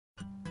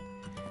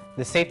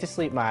The Safe to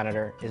Sleep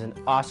monitor is an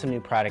awesome new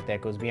product that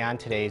goes beyond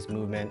today's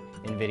movement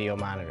and video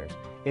monitors.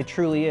 It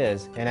truly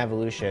is an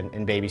evolution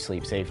in baby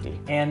sleep safety.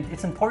 And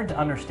it's important to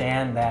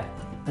understand that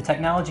the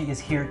technology is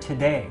here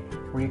today,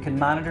 where you can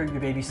monitor your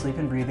baby's sleep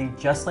and breathing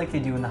just like they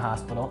do in the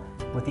hospital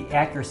with the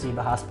accuracy of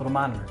a hospital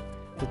monitor.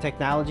 The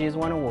technology has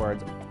won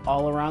awards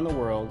all around the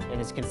world and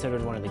is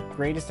considered one of the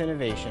greatest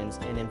innovations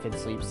in infant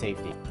sleep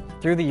safety.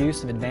 Through the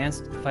use of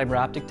advanced fiber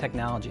optic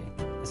technology,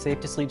 the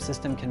Safe to Sleep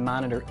system can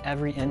monitor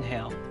every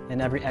inhale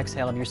and every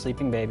exhale of your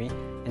sleeping baby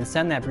and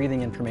send that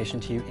breathing information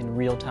to you in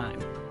real time.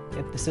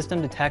 If the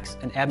system detects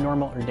an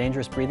abnormal or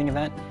dangerous breathing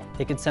event,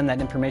 it can send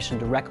that information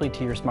directly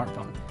to your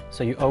smartphone,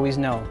 so you always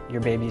know your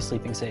baby is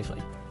sleeping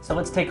safely. So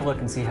let's take a look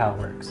and see how it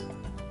works.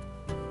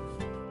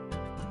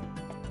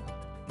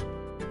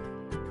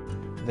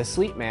 The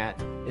sleep mat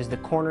is the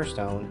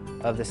cornerstone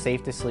of the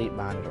Safe to Sleep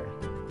monitor.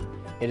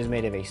 It is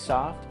made of a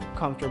soft,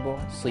 comfortable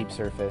sleep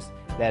surface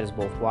that is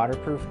both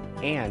waterproof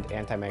and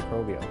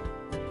antimicrobial.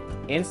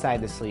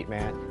 Inside the sleep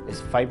mat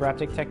is fiber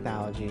optic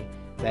technology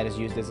that is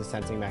used as a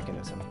sensing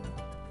mechanism.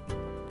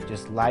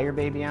 Just lie your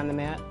baby on the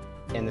mat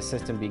and the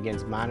system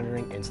begins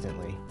monitoring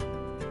instantly.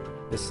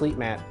 The sleep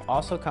mat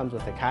also comes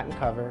with a cotton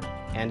cover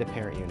and a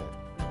parent unit.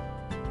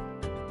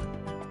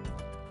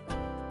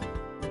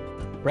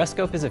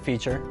 Breastscope is a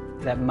feature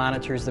that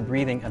monitors the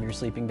breathing of your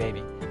sleeping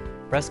baby.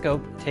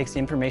 Breastscope takes the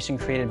information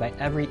created by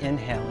every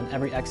inhale and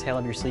every exhale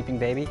of your sleeping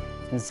baby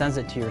and sends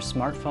it to your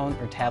smartphone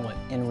or tablet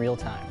in real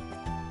time.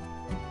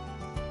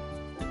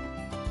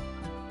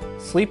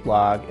 Sleep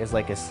Log is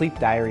like a sleep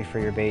diary for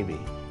your baby.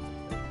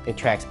 It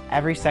tracks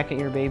every second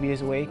your baby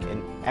is awake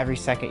and every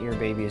second your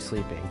baby is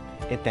sleeping.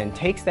 It then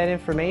takes that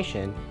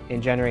information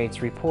and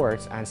generates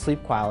reports on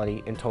sleep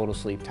quality and total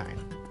sleep time.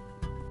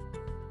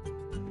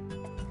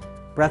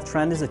 Breath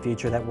Trend is a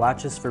feature that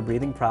watches for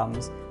breathing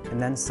problems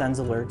and then sends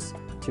alerts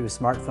to a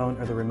smartphone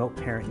or the remote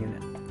parent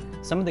unit.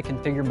 Some of the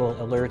configurable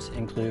alerts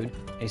include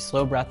a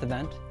slow breath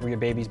event, where your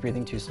baby's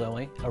breathing too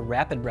slowly, a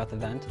rapid breath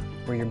event,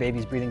 where your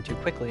baby's breathing too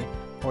quickly,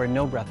 or a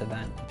no breath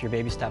event, if your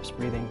baby stops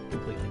breathing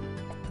completely.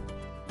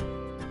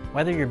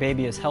 Whether your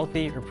baby is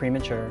healthy or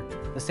premature,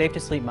 the Safe to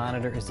Sleep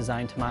monitor is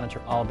designed to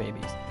monitor all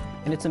babies.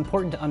 And it's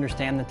important to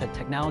understand that the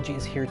technology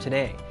is here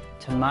today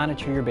to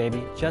monitor your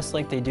baby just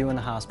like they do in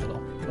the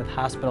hospital, with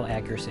hospital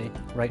accuracy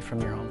right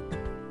from your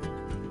home.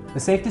 The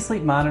Safe to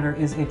Sleep monitor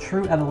is a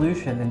true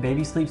evolution in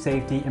baby sleep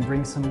safety and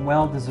brings some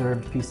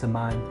well-deserved peace of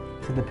mind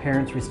to the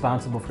parents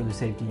responsible for their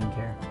safety and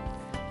care.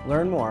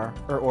 Learn more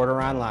or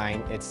order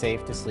online at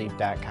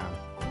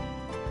safetosleep.com.